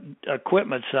have an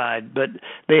equipment side. But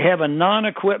they have a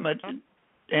non-equipment,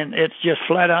 and it's just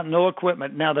flat out no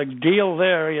equipment. Now, the deal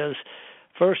there is,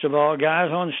 first of all, guys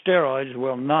on steroids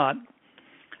will not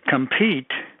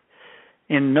compete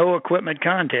in no equipment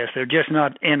contests. They're just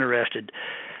not interested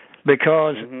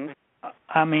because,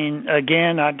 I mean,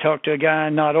 again, I talked to a guy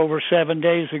not over 7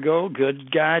 days ago,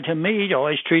 good guy to me,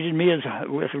 always treated me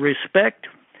with respect,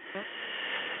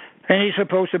 and he's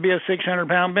supposed to be a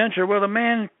 600-pound bencher. Well, the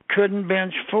man couldn't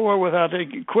bench 4 without the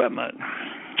equipment.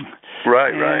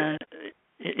 Right.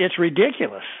 It's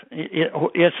ridiculous.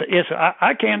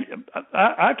 I can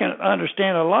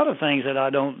understand a lot of things that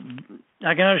I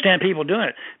can understand people doing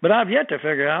it, but I've yet to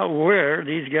figure out where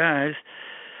these guys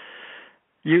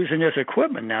using this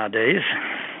equipment nowadays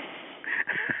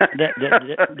that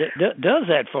does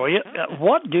that for you.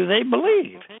 What do they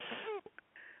believe?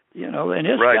 And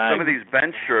this guy, some of these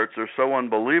bench shirts are so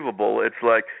unbelievable. It's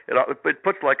like it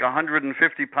puts like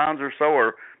 150 pounds or so,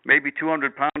 or maybe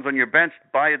 200 pounds on your bench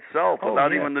by itself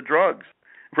without even the drugs,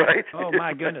 right? Oh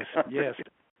my goodness, yes.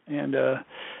 And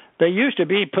they used to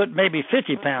be put maybe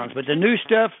 50 pounds, but the new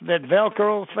stuff, that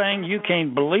Velcro thing, you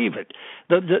can't believe it.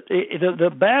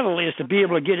 The battle is to be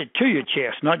able to get it to your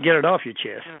chest, not get it off your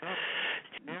chest.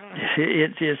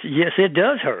 Yes, it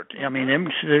does hurt. I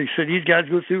mean, so these guys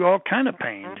go through all kind of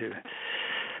pain too.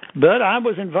 But I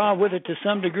was involved with it to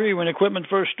some degree when equipment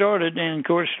first started, and of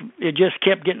course it just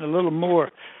kept getting a little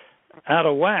more out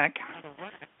of whack.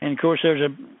 And of course there's a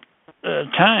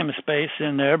time space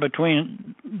in there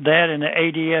between that and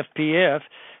the ADFPF.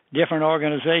 Different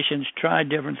organizations tried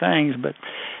different things, but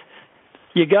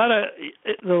you gotta.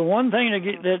 The one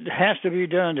thing that has to be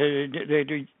done is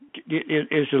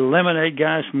to eliminate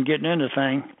guys from getting into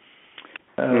thing.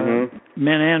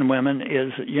 Men and women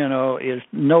is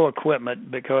no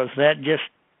equipment, because that just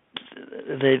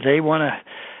they want to.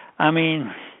 I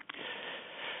mean,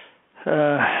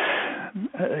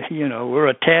 we're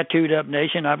a tattooed up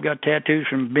nation. I've got tattoos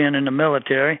from being in the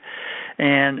military,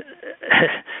 and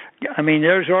I mean,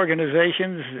 there's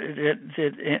organizations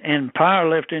that and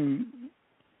powerlifting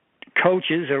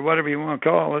coaches, or whatever you want to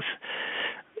call us,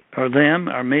 or them,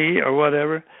 or me, or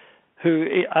whatever,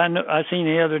 who I seen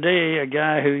the other day a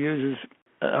guy who uses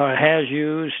or has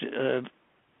used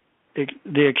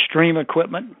the extreme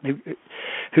equipment,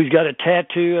 who's got a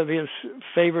tattoo of his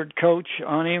favorite coach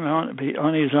on him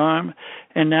on his arm,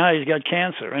 and now he's got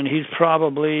cancer, and he's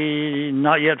probably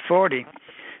not yet 40.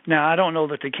 Now, I don't know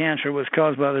that the cancer was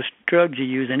caused by the drugs he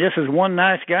used, and this is one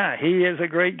nice guy. He is a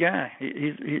great guy.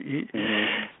 You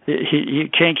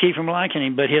can't keep from liking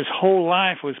him, but his whole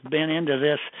life was been into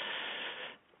this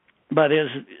by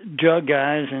these drug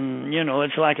guys, and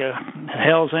it's like a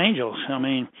Hell's Angels. I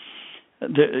mean,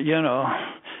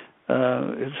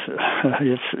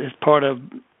 it's part of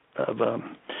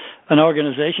an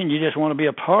organization. You just want to be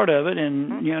a part of it,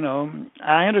 and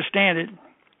I understand it.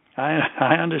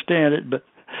 I understand it, but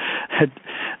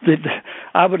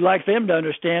I would like them to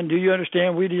understand. Do you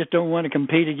understand? We just don't want to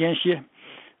compete against you.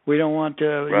 We don't want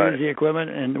to use the equipment,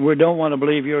 and we don't want to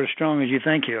believe you're as strong as you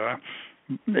think you are,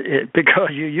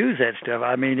 because you use that stuff.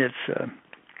 I mean,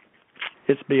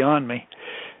 it's beyond me.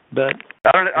 But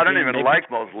I don't even like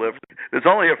most lifters. There's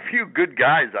only a few good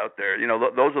guys out there.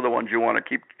 Those are the ones you want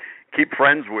to keep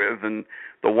friends with, and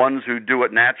the ones who do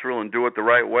it natural and do it the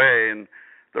right way, and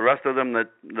the rest of them that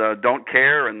don't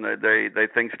care and they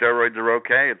think steroids are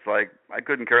okay. It's like I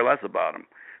couldn't care less about them.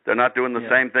 They're not doing the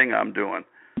same thing I'm doing.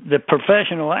 The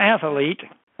professional athlete,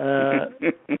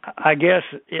 I guess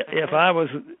if I was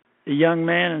a young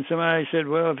man and somebody said,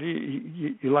 well, if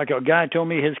you like a guy told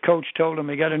me his coach told him,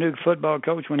 he got a new football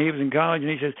coach when he was in college, and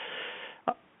he says,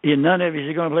 none of you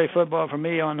are going to play football for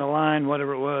me on the line,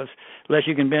 whatever it was, unless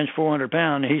you can bench 400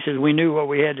 pounds. And he says, we knew what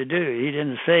we had to do. He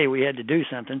didn't say we had to do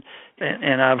something.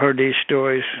 And I've heard these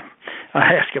stories.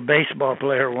 I asked a baseball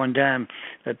player one time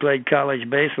that played college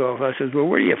baseball. I said, well,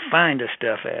 where do you find this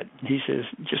stuff at? He says,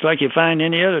 just like you find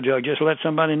any other drug, just let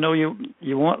somebody know you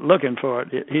want looking for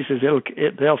it. He says,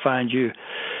 they'll find you.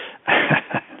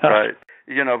 Right.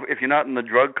 You know, if you're not in the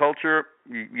drug culture,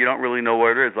 you don't really know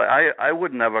what it is. Like I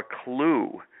wouldn't have a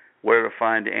clue where to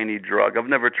find any drug. I've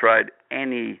never tried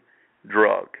any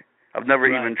drug. I've never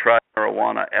even tried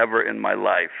marijuana ever in my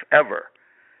life, ever.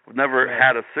 I've never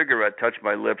had a cigarette touch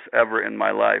my lips ever in my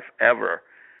life, ever.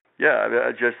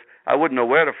 Yeah, I wouldn't know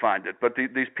where to find it. But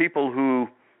these people who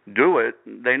do it,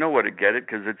 they know where to get it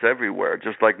because it's everywhere,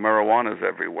 just like marijuana is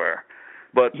everywhere.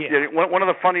 But one of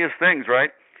the funniest things, right?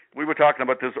 We were talking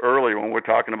about this earlier when we were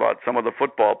talking about some of the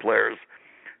football players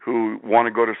who want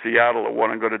to go to Seattle or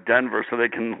want to go to Denver so they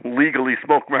can legally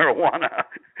smoke marijuana.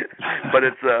 But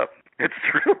it's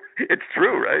true. It's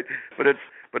true, right?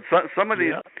 But some of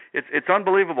these, it's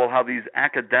unbelievable how these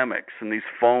academics and these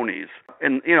phonies,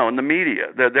 and in the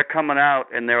media, they're coming out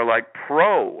and they're like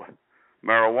pro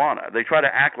marijuana. They try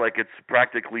to act like it's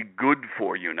practically good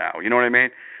for you now. You know what I mean?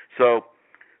 So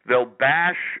they'll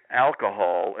bash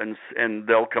alcohol and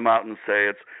they'll come out and say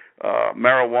it's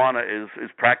marijuana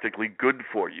is practically good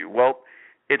for you. Well,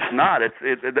 it's not.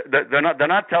 They're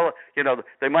not telling.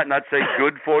 They might not say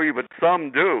good for you, but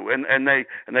some do, and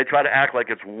they try to act like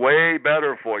it's way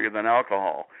better for you than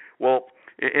alcohol. Well,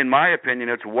 in my opinion,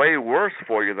 it's way worse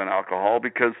for you than alcohol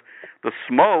because the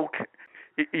smoke,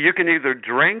 you can either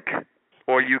drink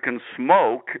or you can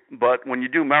smoke, but when you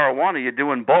do marijuana, you're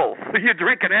doing both. You're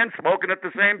drinking and smoking at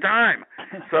the same time.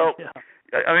 So,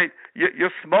 I mean,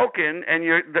 you're smoking, and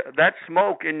that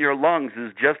smoke in your lungs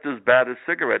is just as bad as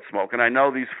cigarette smoke. And I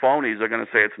know these phonies are going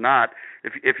to say it's not.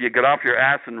 If you get off your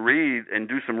ass and read and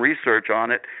do some research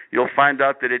on it, you'll find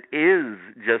out that it is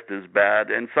just as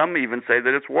bad, and some even say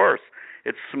that it's worse.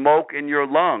 It's smoke in your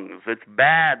lungs. It's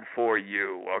bad for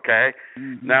you, okay?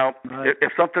 Mm-hmm. Now,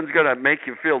 if something's going to make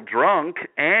you feel drunk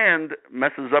and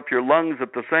messes up your lungs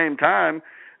at the same time,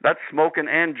 that's smoking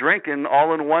and drinking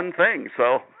all in one thing.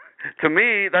 So, to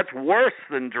me, that's worse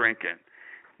than drinking.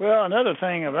 Well, another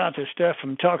thing about this stuff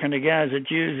from talking to guys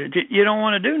that use it, you don't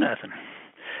want to do nothing.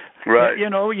 Right. You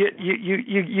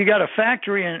got a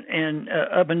factory in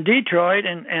up in Detroit,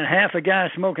 and half the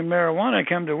guys smoking marijuana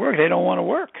come to work. They don't want to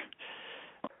work.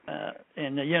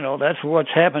 And that's what's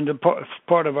happened to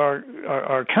part of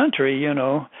our country.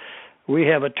 We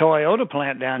have a Toyota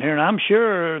plant down here, and I'm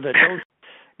sure that those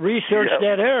research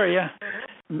that area,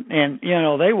 and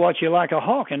they watch you like a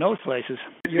hawk in those places.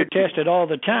 You're tested all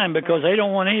the time because they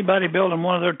don't want anybody building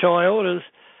one of their Toyotas.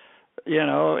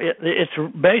 It's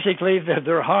basically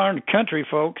they're hard country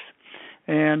folks,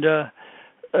 and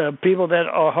people that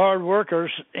are hard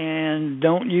workers and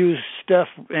don't use stuff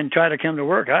and try to come to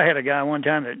work. I had a guy one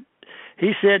time that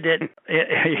he said that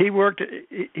he worked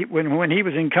when he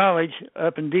was in college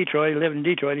up in Detroit. He lived in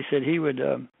Detroit. He said he would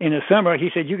in the summer. He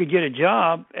said you could get a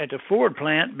job at the Ford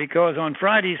plant because on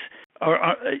Fridays, a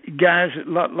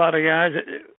lot of guys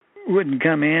wouldn't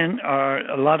come in, or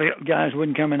a lot of guys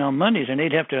wouldn't come in on Mondays, and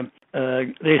they'd have to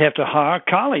hire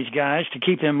college guys to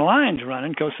keep them lines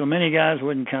running because so many guys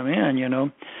wouldn't come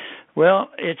in. Well,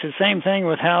 it's the same thing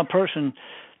with how a person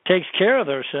takes care of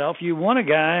themselves. You want a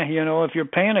guy, if you're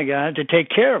paying a guy to take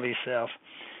care of himself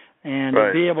and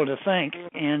be able to think.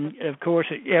 And, of course,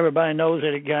 everybody knows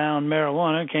that a guy on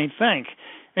marijuana can't think.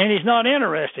 And he's not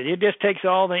interested. It just takes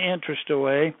all the interest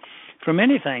away from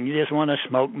anything. You just want to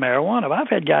smoke marijuana. I've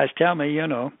had guys tell me,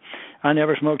 I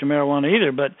never smoked marijuana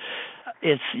either, but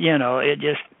it's,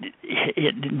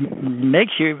 it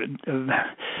makes you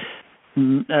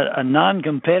a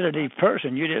non-competitive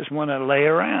person. You just want to lay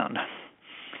around.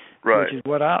 Right. Which is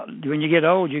when you get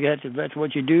old, that's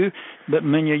what you do. But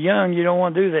when you're young, you don't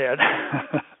want to do that.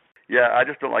 Yeah, I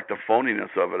just don't like the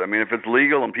phoniness of it. I mean, if it's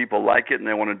legal and people like it and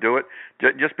they want to do it,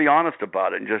 just be honest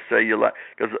about it and just say you like.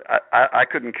 Because I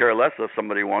couldn't care less if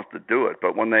somebody wants to do it.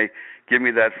 But when they give me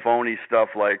that phony stuff,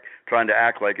 like trying to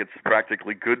act like it's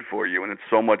practically good for you and it's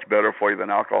so much better for you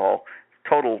than alcohol,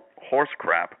 total horse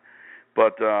crap.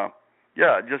 But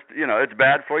it's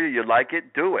bad for you. You like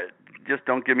it, do it. just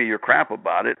don't give me your crap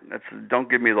about it. Don't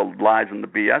give me the lies and the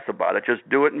BS about it. Just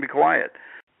do it and be quiet.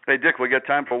 Hey, Dick, we got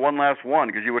time for one last one,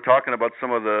 because you were talking about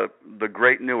some of the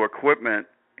great new equipment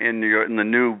in the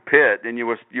new pit, and you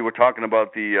were talking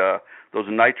about the those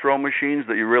nitro machines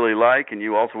that you really like, and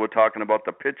you also were talking about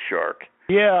the Pit Shark.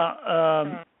 Yeah,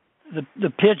 the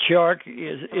Pit Shark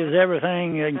is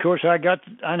everything. And of course, I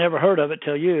never heard of it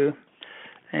till you,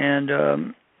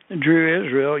 and Drew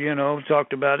Israel,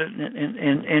 talked about it,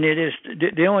 and it is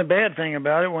the only bad thing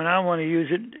about it. When I want to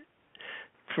use it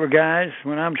for guys,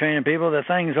 when I'm training people, the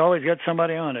thing's always got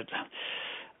somebody on it.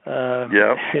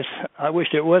 I wish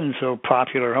it wasn't so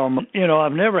popular.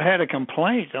 I've never had a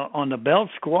complaint on the belt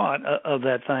squat of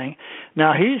that thing.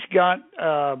 Now he's got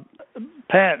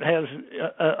Pat has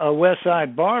a West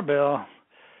Side barbell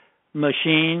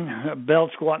machine, a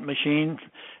belt squat machine,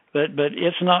 but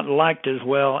it's not liked as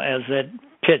well as that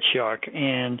Pit Shark.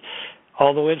 And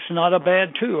although it's not a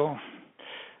bad tool,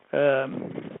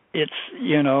 it's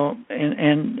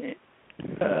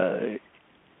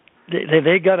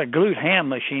They got a glute ham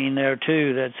machine there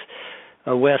too. That's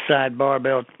a West Side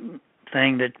barbell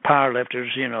thing that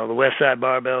powerlifters, the West Side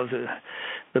barbell is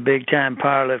the big time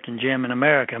powerlifting gym in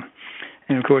America,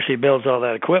 and of course he builds all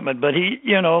that equipment. But he,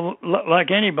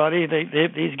 like anybody,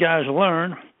 these guys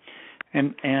learn,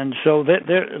 and so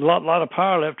there a lot of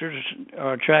powerlifters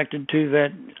are attracted to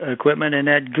that equipment and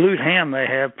that glute ham they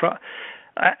have.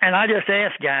 And I just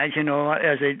ask guys,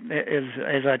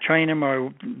 as I train them,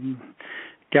 or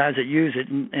guys that use it,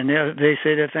 and they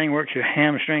say that thing works your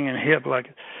hamstring and hip like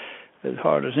as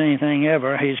hard as anything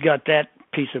ever. He's got that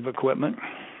piece of equipment,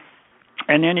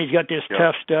 and then he's got this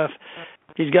tough stuff.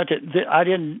 He's got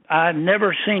I've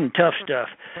never seen tough stuff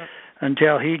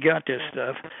until he got this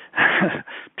stuff.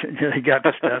 He got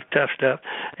the stuff, tough stuff,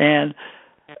 and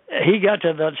he got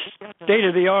to the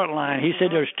state-of-the-art line. He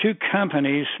said there's two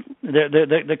companies.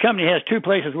 The company has two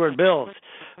places where it builds.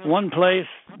 One place,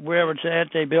 wherever it's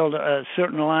at, they build a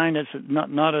certain line that's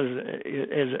not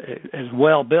as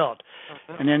well built.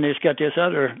 And then they've got this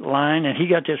other line, and he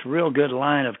got this real good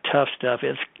line of tough stuff.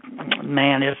 It's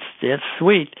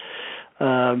sweet.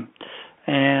 And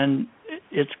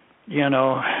it's,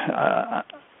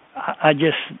 I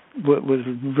just was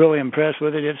really impressed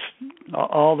with it. It's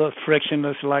all the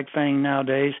frictionless like thing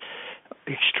nowadays,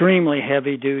 extremely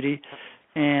heavy duty,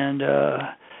 and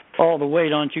all the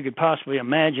weight on it you could possibly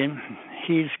imagine.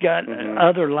 He's got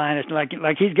other lines like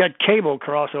he's got cable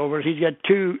crossovers. He's got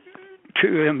two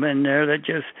of them in there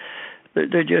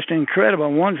they're just incredible.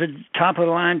 One's a top of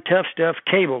the line tough stuff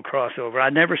cable crossover.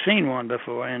 I'd never seen one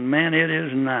before, and man, it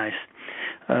is nice.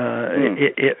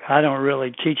 I don't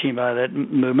really teach him by that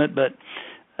movement, but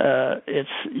it's,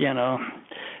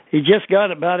 he just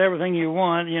got about everything you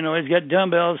want. He's got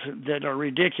dumbbells that are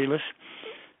ridiculous.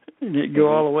 That go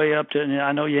all the way up to, and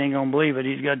I know you ain't gonna believe it.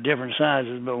 He's got different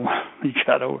sizes, but he's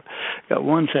got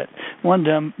one set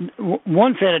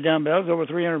of dumbbells over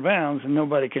 300 pounds, and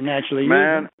nobody can actually use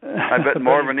them. I bet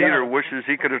Marvin Eder wishes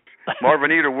he could have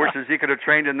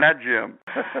trained in that gym.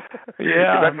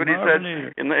 Yeah, that's what he said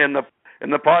in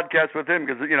the podcast with him,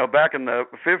 because back in the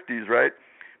 50s, right?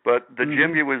 But the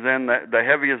gym he was in, the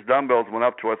heaviest dumbbells went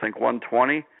up to I think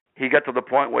 120. He got to the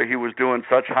point where he was doing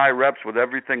such high reps with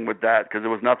everything with that, because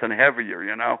there was nothing heavier,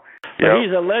 But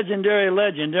he's a legendary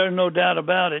legend. There's no doubt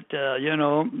about it.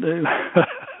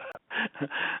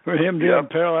 For him doing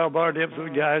parallel bar dips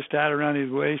with guys tied around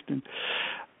his waist, and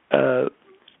I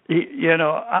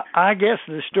guess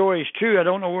the story's true. I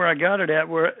don't know where I got it at.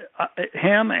 Where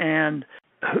him and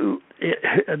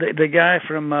the guy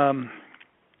from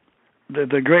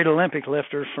the great Olympic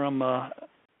lifter from I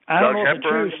don't know if it's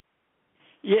true.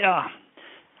 Yeah,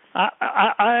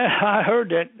 I heard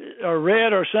that or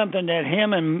read or something that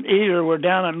him and Eder were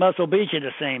down at Muscle Beach at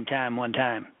the same time one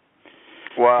time.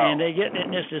 Wow. And they get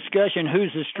in this discussion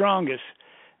who's the strongest.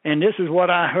 And this is what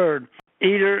I heard.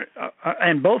 Eder,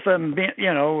 and both of them,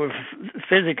 were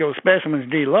physical specimens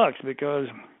deluxe, because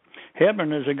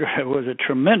Hebron was a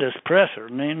tremendous presser.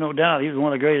 And ain't no doubt he was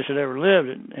one of the greatest that ever lived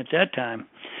at that time.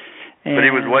 And, but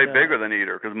he was way bigger than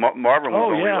Eder, because Marvin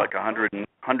was only like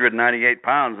 198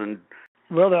 pounds. And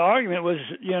well, the argument was,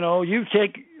 you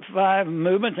take 5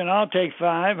 movements and I'll take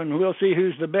 5, and we'll see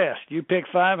who's the best. You pick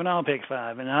 5 and I'll pick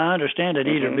 5. And I understand that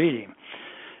Eder beat him.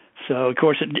 So, of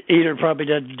course, Eder probably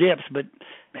does dips, but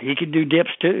he could do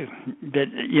dips too.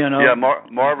 Yeah,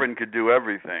 Marvin could do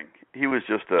everything. He was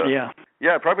just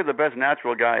probably the best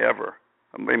natural guy ever.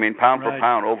 I mean, pound for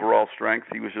pound, overall strength,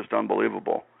 he was just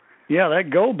unbelievable. Yeah, that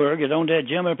Goldberg that owned that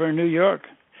gym up in New York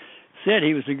said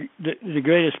he was the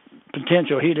greatest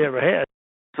potential he'd ever had.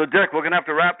 So, Dick, we're going to have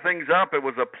to wrap things up. It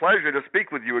was a pleasure to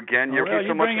speak with you again. Well, Thank you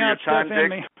so much for your time,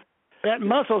 Dick. That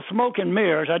muscle smoke and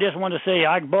mirrors. I just want to say,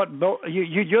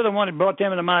 you're the one that brought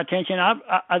them to my attention.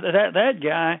 That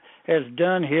guy has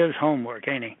done his homework,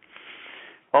 ain't he?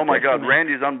 Oh my God,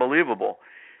 Randy's unbelievable.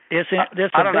 It's the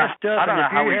best stuff. I don't know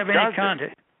how he have does any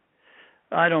contact,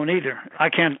 I don't either. I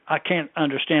can't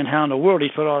understand how in the world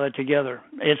he's put all that together.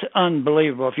 It's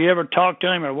unbelievable. If you ever talk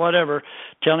to him or whatever,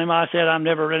 tell him I said I've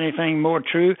never read anything more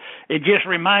true. It just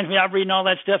reminds me, I'm reading all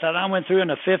that stuff that I went through in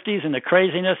the 50s and the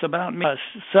craziness about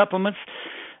supplements.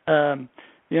 Joe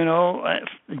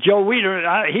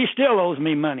Weider, he still owes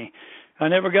me money. I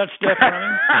never got stuff from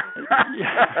him.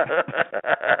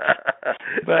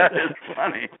 That is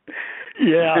funny.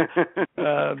 Yeah,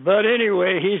 but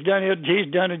anyway, he's done a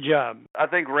job. I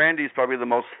think Randy's probably the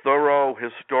most thorough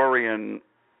historian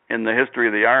in the history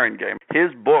of the Iron Game.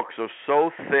 His books are so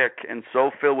thick and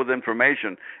so filled with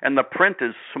information, and the print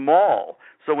is small.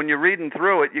 So when you're reading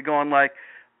through it, you're going like,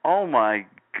 oh my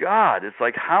God, it's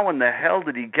like, how in the hell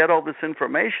did he get all this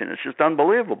information? It's just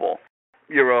unbelievable.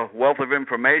 You're a wealth of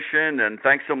information, and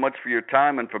thanks so much for your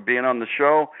time and for being on the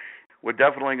show. We're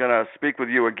definitely going to speak with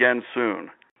you again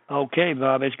soon. Okay,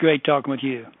 Bob. It's great talking with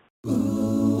you.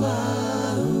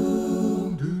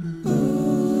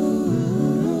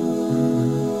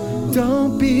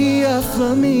 Don't be a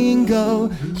flamingo.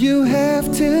 You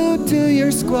have to do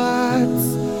your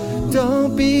squats.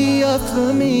 Don't be a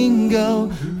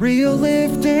flamingo. Real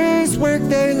lifters work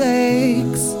their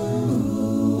legs.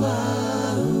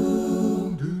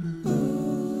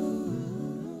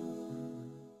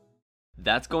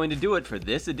 That's going to do it for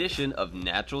this edition of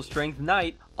Natural Strength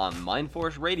Night on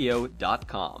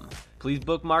MindForceRadio.com. Please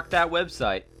bookmark that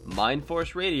website,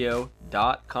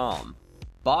 MindForceRadio.com.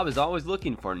 Bob is always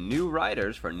looking for new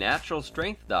writers for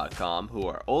NaturalStrength.com who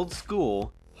are old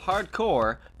school,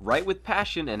 hardcore, write with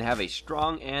passion, and have a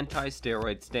strong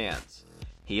anti-steroid stance.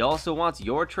 He also wants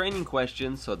your training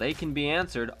questions so they can be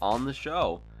answered on the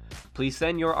show. Please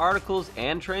send your articles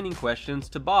and training questions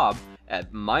to Bob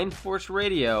at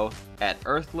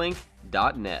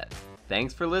mindforceradio@earthlink.net.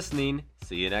 Thanks for listening.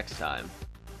 See you next time.